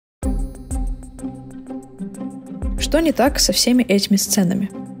Что не так со всеми этими сценами?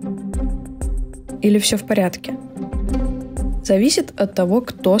 Или все в порядке? Зависит от того,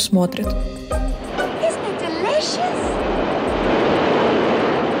 кто смотрит.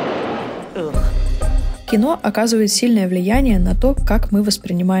 Кино оказывает сильное влияние на то, как мы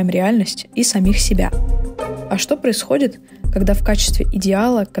воспринимаем реальность и самих себя. А что происходит, когда в качестве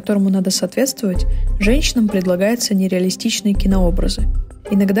идеала, которому надо соответствовать, женщинам предлагаются нереалистичные кинообразы?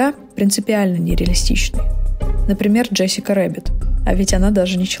 Иногда принципиально нереалистичные. Например, Джессика Рэббит. А ведь она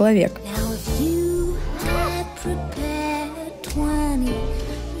даже не человек.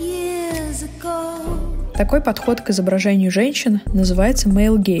 Такой подход к изображению женщин называется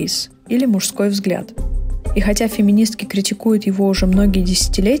мейл гейз, или мужской взгляд. И хотя феминистки критикуют его уже многие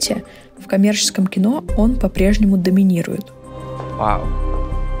десятилетия, в коммерческом кино он по-прежнему доминирует. Wow.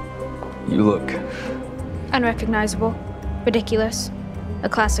 You look unrecognizable, ridiculous. A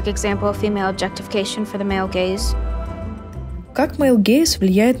classic example of female objectification for the male gaze. Как male gaze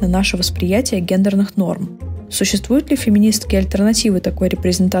влияет на наше восприятие гендерных норм? Существуют ли феминистские альтернативы такой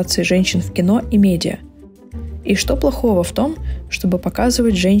репрезентации женщин в кино и медиа? И что плохого в том, чтобы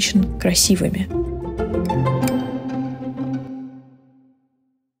показывать женщин красивыми?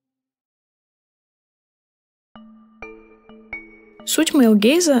 Суть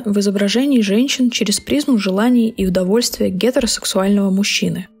мейл-гейза в изображении женщин через призму желаний и удовольствия гетеросексуального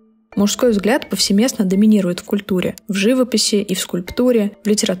мужчины. Мужской взгляд повсеместно доминирует в культуре, в живописи и в скульптуре, в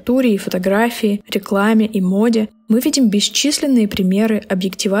литературе и фотографии, рекламе и моде. Мы видим бесчисленные примеры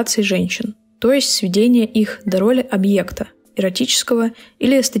объективации женщин, то есть сведения их до роли объекта, эротического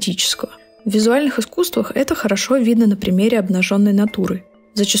или эстетического. В визуальных искусствах это хорошо видно на примере обнаженной натуры.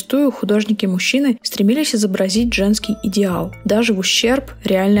 Зачастую художники-мужчины стремились изобразить женский идеал, даже в ущерб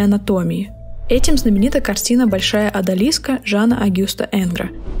реальной анатомии. Этим знаменита картина «Большая одалиска» Жана Агюста Энгра.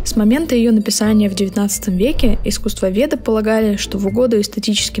 С момента ее написания в XIX веке искусствоведы полагали, что в угоду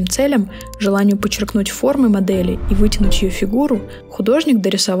эстетическим целям, желанию подчеркнуть формы модели и вытянуть ее фигуру, художник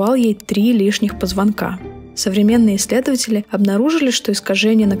дорисовал ей 3 лишних позвонка. Современные исследователи обнаружили, что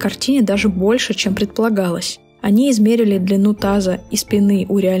искажение на картине даже больше, чем предполагалось. Они измерили длину таза и спины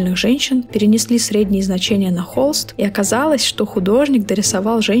у реальных женщин, перенесли средние значения на холст, и оказалось, что художник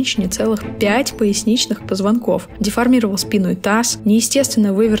дорисовал женщине целых 5 поясничных позвонков, деформировал спину и таз,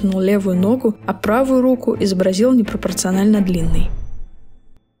 неестественно вывернул левую ногу, а правую руку изобразил непропорционально длинной.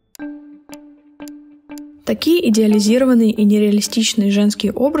 Такие идеализированные и нереалистичные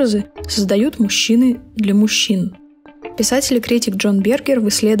женские образы создают мужчины для мужчин. Писатель и критик Джон Бергер в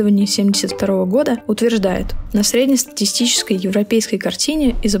исследовании 1972 года утверждает, на среднестатистической европейской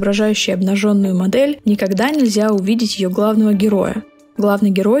картине, изображающей обнаженную модель, никогда нельзя увидеть ее главного героя. Главный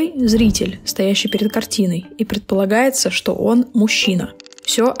герой – зритель, стоящий перед картиной, и предполагается, что он мужчина.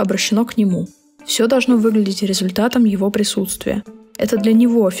 Все обращено к нему. Все должно выглядеть результатом его присутствия. Это для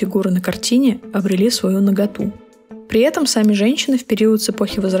него фигуры на картине обрели свою наготу. При этом сами женщины в период с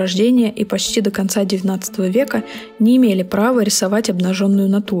эпохи Возрождения и почти до конца XIX века не имели права рисовать обнаженную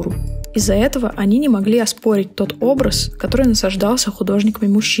натуру. Из-за этого они не могли оспорить тот образ, который насаждался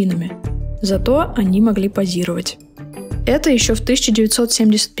художниками-мужчинами. Зато они могли позировать. Это еще в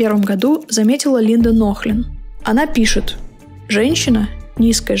 1971 году заметила Линда Нохлин. Она пишет: «Женщина,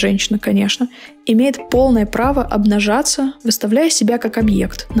 низкая женщина, конечно, имеет полное право обнажаться, выставляя себя как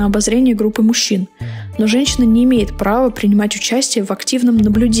объект на обозрение группы мужчин, но женщина не имеет права принимать участие в активном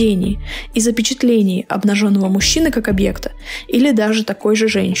наблюдении и запечатлении обнаженного мужчины как объекта или даже такой же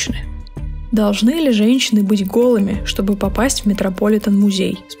женщины». «Должны ли женщины быть голыми, чтобы попасть в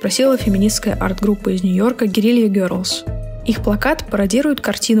Метрополитен-музей?» – спросила феминистская арт-группа из Нью-Йорка Guerrilla Girls. Их плакат пародирует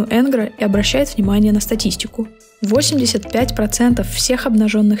картину Энгра и обращает внимание на статистику. 85% всех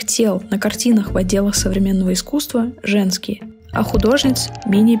обнаженных тел на картинах в отделах современного искусства женские, а художниц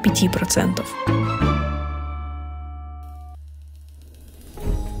менее 5%.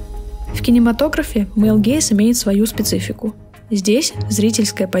 В кинематографе male gaze имеет свою специфику. Здесь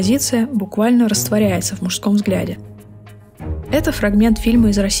зрительская позиция буквально растворяется в мужском взгляде. Это фрагмент фильма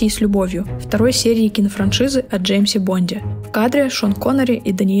 «Из России с любовью», второй серии кинофраншизы о Джеймсе Бонде. В кадре Шон Коннери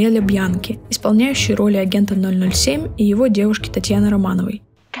и Даниэля Бьянки, исполняющие роли агента 007 и его девушки Татьяны Романовой.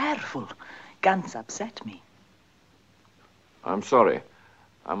 Careful, guns upset me. I'm sorry.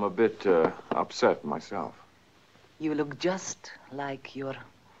 I'm a bit upset myself. You look just like your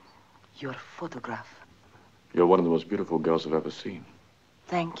photograph. You're one of the most beautiful girls I've ever seen.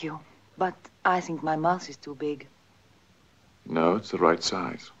 Thank you, but I think my mouth is too big. No, it's the right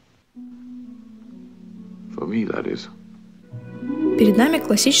size. For me, that is. Перед нами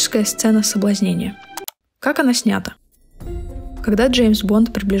классическая сцена соблазнения. Как она снята? Когда Джеймс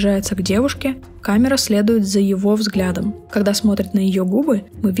Бонд приближается к девушке, камера следует за его взглядом. Когда смотрит на ее губы,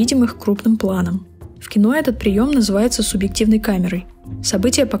 мы видим их крупным планом. В кино этот прием называется субъективной камерой.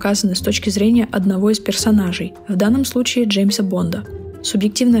 События показаны с точки зрения одного из персонажей, в данном случае Джеймса Бонда.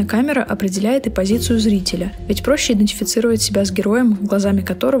 Субъективная камера определяет и позицию зрителя, ведь проще идентифицировать себя с героем, глазами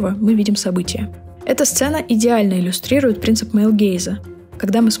которого мы видим события. Эта сцена идеально иллюстрирует принцип мейл-гейза.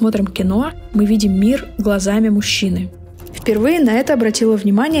 Когда мы смотрим кино, мы видим мир глазами мужчины. Впервые на это обратила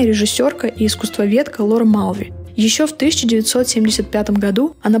внимание режиссерка и искусствоведка Лора Малви. Еще в 1975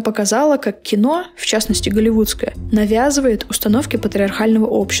 году она показала, как кино, в частности голливудское, навязывает установки патриархального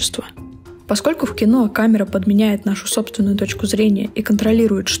общества. Поскольку в кино камера подменяет нашу собственную точку зрения и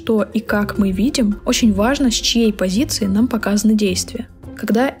контролирует, что и как мы видим, очень важно, с чьей позиции нам показаны действия.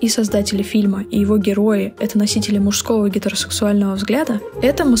 Когда и создатели фильма, и его герои — это носители мужского гетеросексуального взгляда,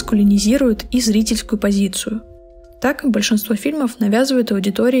 это маскулинизирует и зрительскую позицию. Так, большинство фильмов навязывают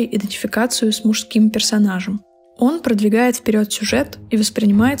аудитории идентификацию с мужским персонажем. Он продвигает вперед сюжет и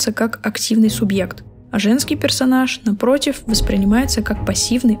воспринимается как активный субъект, а женский персонаж, напротив, воспринимается как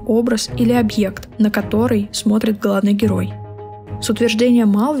пассивный образ или объект, на который смотрит главный герой. С утверждением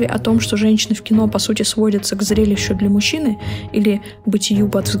Малви о том, что женщины в кино по сути сводятся к зрелищу для мужчины или бытию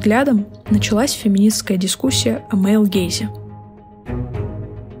под взглядом, началась феминистская дискуссия о мейл-гейзе.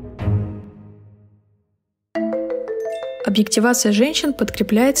 Объективация женщин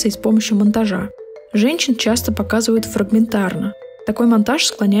подкрепляется и с помощью монтажа. Женщин часто показывают фрагментарно. Такой монтаж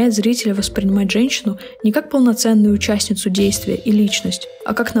склоняет зрителя воспринимать женщину не как полноценную участницу действия и личность,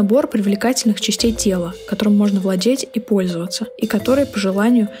 а как набор привлекательных частей тела, которым можно владеть и пользоваться, и которые, по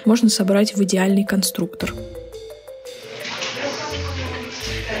желанию, можно собрать в идеальный конструктор.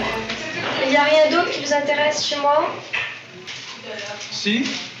 Si,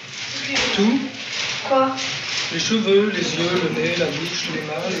 tout. Quoi? Les cheveux, les yeux, le nez, la bouche, les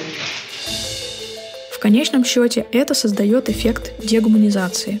mains, В конечном счете это создает эффект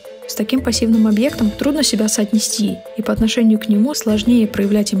дегуманизации. С таким пассивным объектом трудно себя соотнести, и по отношению к нему сложнее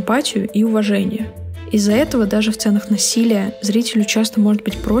проявлять эмпатию и уважение. Из-за этого даже в сценах насилия зрителю часто может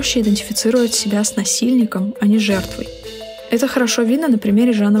быть проще идентифицировать себя с насильником, а не жертвой. Это хорошо видно на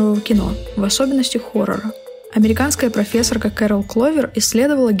примере жанрового кино, в особенности хоррора. Американская профессорка Кэрол Кловер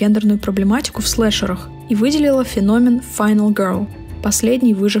исследовала гендерную проблематику в слэшерах и выделила феномен Final Girl –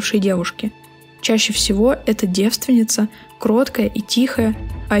 последней выжившей девушки. Чаще всего это девственница, кроткая и тихая,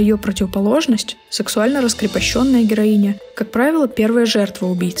 а ее противоположность – сексуально раскрепощенная героиня, как правило, первая жертва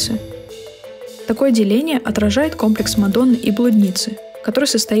убийцы. Такое деление отражает комплекс Мадонны и блудницы, который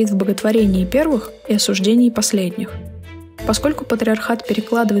состоит в боготворении первых и осуждении последних. Поскольку патриархат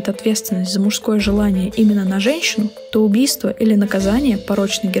перекладывает ответственность за мужское желание именно на женщину, то убийство или наказание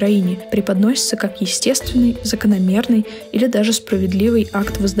порочной героини преподносится как естественный, закономерный или даже справедливый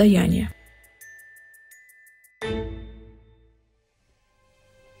акт воздаяния.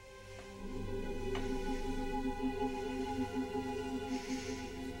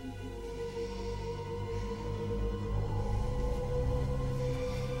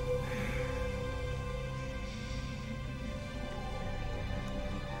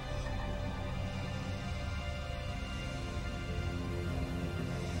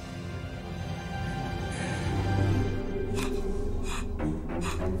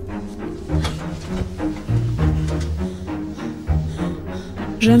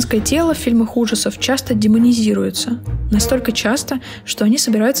 Женское тело в фильмах ужасов часто демонизируется. Настолько часто, что они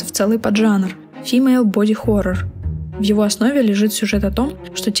собираются в целый поджанр – female body horror. В его основе лежит сюжет о том,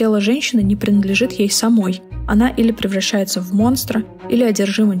 что тело женщины не принадлежит ей самой. Она или превращается в монстра, или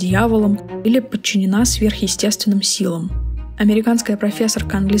одержима дьяволом, или подчинена сверхъестественным силам. Американская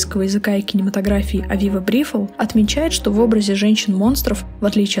профессорка английского языка и кинематографии Авива Брифл отмечает, что в образе женщин-монстров, в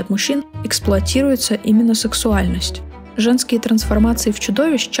отличие от мужчин, эксплуатируется именно сексуальность. Женские трансформации в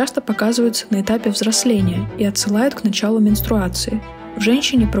чудовищ часто показываются на этапе взросления и отсылают к началу менструации. В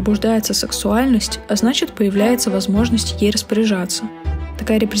женщине пробуждается сексуальность, а значит, появляется возможность ей распоряжаться.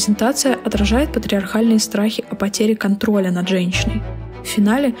 Такая репрезентация отражает патриархальные страхи о потере контроля над женщиной. В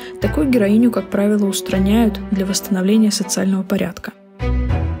финале такую героиню, как правило, устраняют для восстановления социального порядка.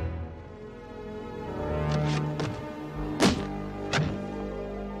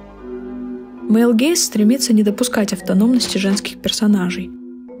 Мейл-гейз стремится не допускать автономности женских персонажей.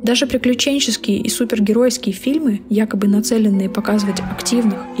 Даже приключенческие и супергеройские фильмы, якобы нацеленные показывать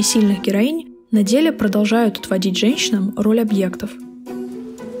активных и сильных героинь, на деле продолжают отводить женщинам роль объектов.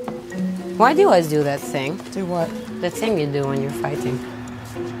 Why do you always do that thing? Do what? The thing you do when you're fighting.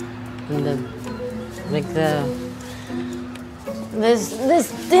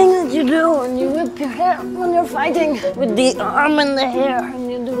 This thing that you do when you whip your hair when you're fighting with the arm and the hair and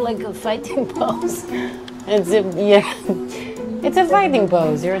you do like a fighting pose. It's a fighting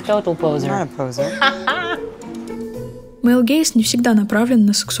pose. You're a total poser. I'm not a poser. Male gaze не всегда направлен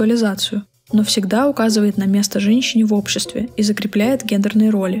на сексуализацию, но всегда указывает на место женщины в обществе и закрепляет гендерные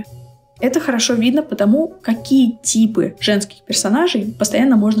роли. Это хорошо видно потому, какие типы женских персонажей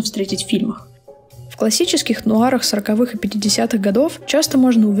постоянно можно встретить в фильмах. В классических нуарах 40-х и 50-х годов часто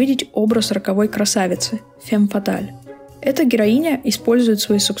можно увидеть образ роковой красавицы – фем фаталь. Эта героиня использует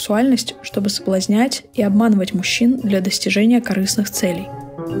свою сексуальность, чтобы соблазнять и обманывать мужчин для достижения корыстных целей.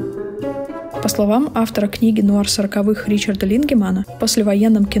 По словам автора книги «Нуар 40-х» Ричарда Лингемана, в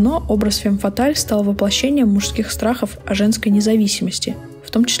послевоенном кино образ фем фаталь стал воплощением мужских страхов о женской независимости,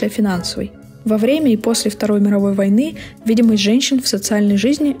 в том числе финансовой. Во время и после Второй мировой войны видимость женщин в социальной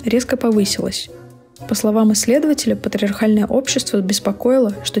жизни резко повысилась. По словам исследователя, патриархальное общество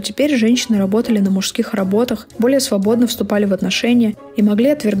беспокоило, что теперь женщины работали на мужских работах, более свободно вступали в отношения и могли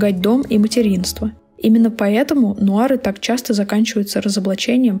отвергать дом и материнство. Именно поэтому нуары так часто заканчиваются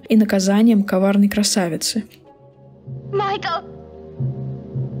разоблачением и наказанием коварной красавицы. Michael,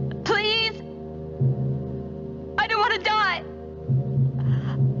 please. I don't want to die.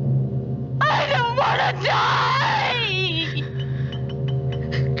 I don't want to die.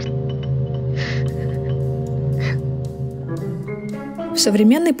 В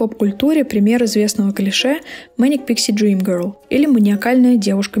современной поп-культуре пример известного клише «Manic Pixie Dream Girl» или «маниакальная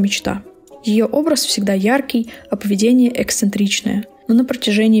девушка-мечта». Ее образ всегда яркий, а поведение эксцентричное. Но на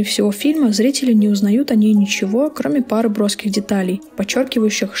протяжении всего фильма зрители не узнают о ней ничего, кроме пары броских деталей,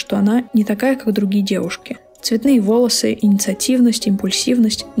 подчеркивающих, что она не такая, как другие девушки. Цветные волосы, инициативность,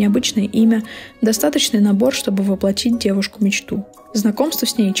 импульсивность, необычное имя – достаточный набор, чтобы воплотить девушку-мечту. Знакомство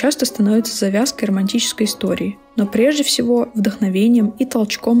с ней часто становится завязкой романтической истории, но прежде всего вдохновением и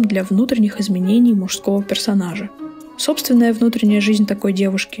толчком для внутренних изменений мужского персонажа. Собственная внутренняя жизнь такой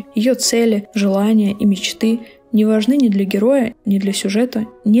девушки, ее цели, желания и мечты не важны ни для героя, ни для сюжета,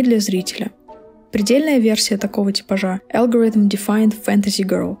 ни для зрителя. Предельная версия такого типажа – Algorithm Defined Fantasy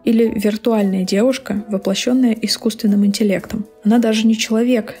Girl, или виртуальная девушка, воплощенная искусственным интеллектом. Она даже не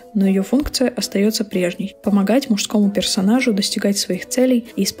человек, но ее функция остается прежней – помогать мужскому персонажу достигать своих целей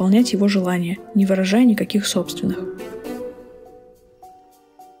и исполнять его желания, не выражая никаких собственных.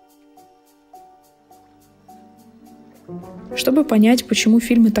 Чтобы понять, почему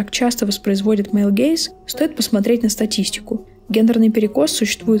фильмы так часто воспроизводят male gaze, стоит посмотреть на статистику. Гендерный перекос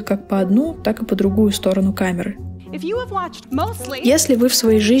существует как по одну, так и по другую сторону камеры. Если вы в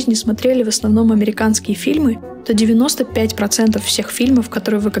своей жизни смотрели в основном американские фильмы, то 95% всех фильмов,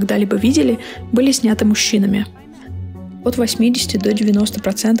 которые вы когда-либо видели, были сняты мужчинами. От 80 до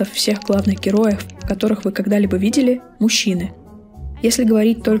 90% всех главных героев, которых вы когда-либо видели, мужчины. Если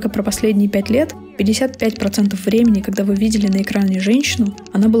говорить только про последние 5 лет, 55% времени, когда вы видели на экране женщину,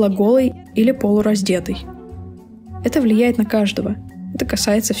 она была голой или полураздетой. Это влияет на каждого. Это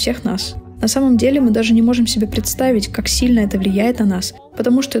касается всех нас. На самом деле мы даже не можем себе представить, как сильно это влияет на нас,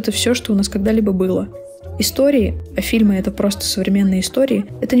 потому что это все, что у нас когда-либо было. Истории, а фильмы — это просто современные истории,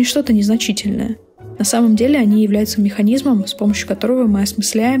 это не что-то незначительное. На самом деле они являются механизмом, с помощью которого мы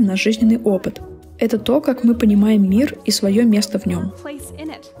осмысляем наш жизненный опыт. Это то, как мы понимаем мир и свое место в нем.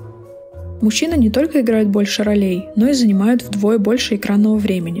 Мужчины не только играют больше ролей, но и занимают вдвое больше экранного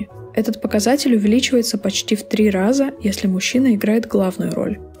времени. Этот показатель увеличивается почти в 3 раза, если мужчина играет главную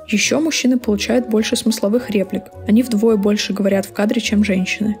роль. Еще мужчины получают больше смысловых реплик. Они вдвое больше говорят в кадре, чем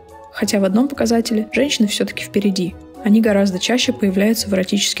женщины. Хотя в одном показателе женщины все-таки впереди. Они гораздо чаще появляются в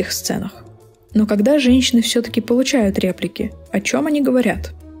эротических сценах. Но когда женщины все-таки получают реплики, о чем они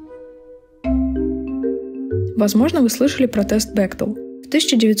говорят? Возможно, вы слышали про тест Бектел. В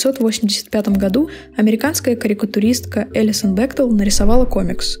 1985 году американская карикатуристка Элисон Бектел нарисовала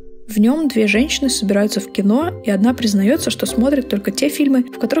комикс. В нем 2 женщины собираются в кино, и одна признается, что смотрит только те фильмы,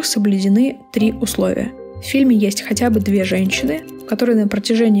 в которых соблюдены 3 условия. В фильме есть хотя бы 2 женщины, которые на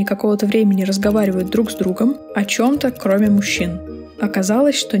протяжении какого-то времени разговаривают друг с другом о чем-то, кроме мужчин.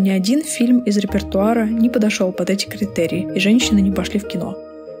 Оказалось, что ни один фильм из репертуара не подошел под эти критерии, и женщины не пошли в кино.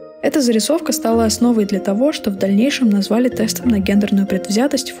 Эта зарисовка стала основой для того, что в дальнейшем назвали тестом на гендерную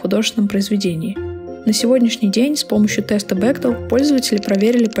предвзятость в художественном произведении. На сегодняшний день с помощью теста Бектел пользователи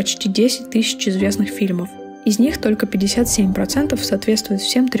проверили почти 10 тысяч известных фильмов. Из них только 57% соответствуют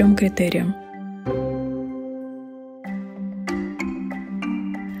всем 3 критериям.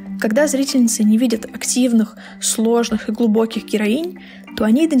 Когда зрительницы не видят активных, сложных и глубоких героинь, то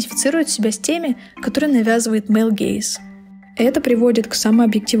они идентифицируют себя с теми, которые навязывает male gaze. Это приводит к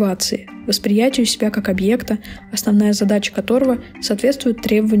самообъективации, восприятию себя как объекта, основная задача которого соответствует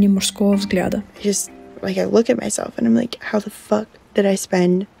требованиям мужского взгляда. I look at myself and I'm like, how the fuck did I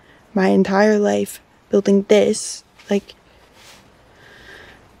spend my entire life building this, like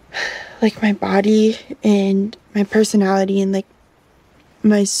my body and my personality and like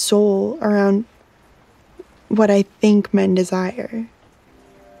my soul around what I think men desire.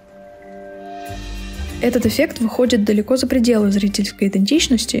 Этот эффект выходит далеко за пределы зрительской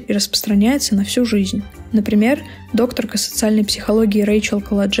идентичности и распространяется на всю жизнь. Например, докторка социальной психологии Рэйчел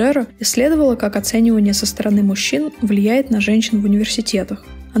Колладжеро исследовала, как оценивание со стороны мужчин влияет на женщин в университетах.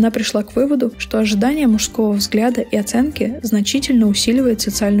 Она пришла к выводу, что ожидание мужского взгляда и оценки значительно усиливает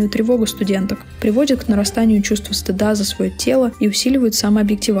социальную тревогу студенток, приводит к нарастанию чувства стыда за свое тело и усиливает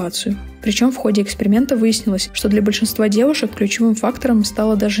самообъективацию. Причем в ходе эксперимента выяснилось, что для большинства девушек ключевым фактором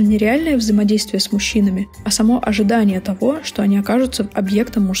стало даже не реальное взаимодействие с мужчинами, а само ожидание того, что они окажутся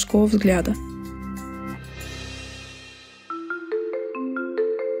объектом мужского взгляда.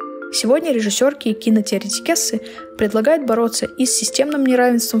 Сегодня режиссерки и кинотеоретикессы предлагают бороться и с системным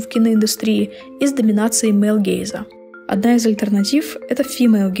неравенством в киноиндустрии, и с доминацией мейл-гейза. Одна из альтернатив – это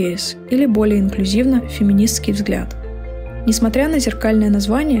female gaze, или более инклюзивно – феминистский взгляд. Несмотря на зеркальное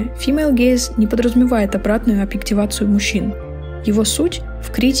название, female gaze не подразумевает обратную объективацию мужчин. Его суть –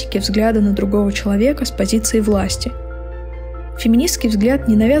 в критике взгляда на другого человека с позиции власти. Феминистский взгляд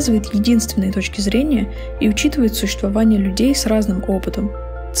не навязывает единственной точки зрения и учитывает существование людей с разным опытом –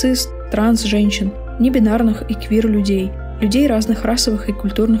 цис, транс-женщин, небинарных и квир-людей, людей разных расовых и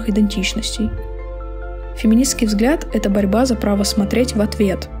культурных идентичностей. Феминистский взгляд – это борьба за право смотреть в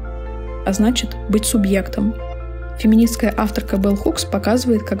ответ, а значит, быть субъектом. Феминистская авторка Белл Хукс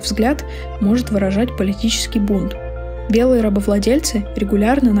показывает, как взгляд может выражать политический бунт. Белые рабовладельцы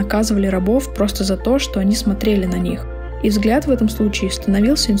регулярно наказывали рабов просто за то, что они смотрели на них, и взгляд в этом случае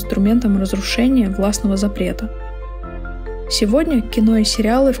становился инструментом разрушения властного запрета. Сегодня кино и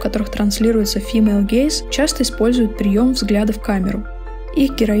сериалы, в которых транслируется female gaze, часто используют прием взгляда в камеру.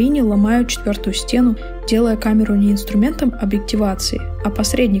 Их героини ломают четвертую стену, делая камеру не инструментом объективации, а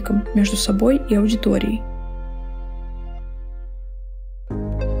посредником между собой и аудиторией.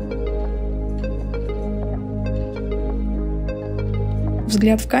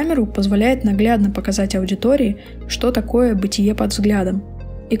 Взгляд в камеру позволяет наглядно показать аудитории, что такое бытие под взглядом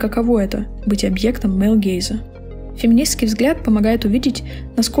и каково это – быть объектом male-гейза. Феминистский взгляд помогает увидеть,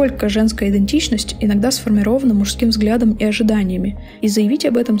 насколько женская идентичность иногда сформирована мужским взглядом и ожиданиями, и заявить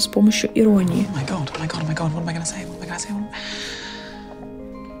об этом с помощью иронии.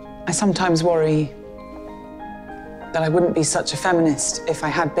 I sometimes worry that I wouldn't be such a feminist if I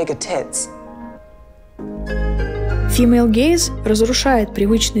had bigger tits. Female gaze разрушает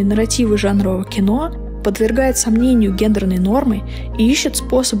привычные нарративы жанрового кино, подвергает сомнению гендерной нормы и ищет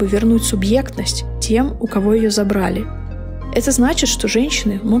способы вернуть субъектность тем, у кого ее забрали. Это значит, что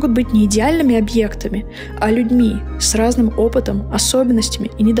женщины могут быть не идеальными объектами, а людьми с разным опытом, особенностями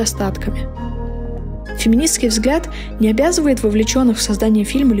и недостатками. Феминистский взгляд не обязывает вовлеченных в создание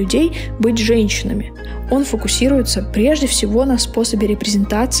фильма людей быть женщинами. Он фокусируется прежде всего на способе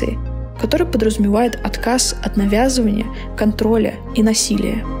репрезентации, который подразумевает отказ от навязывания, контроля и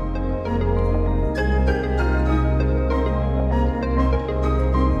насилия.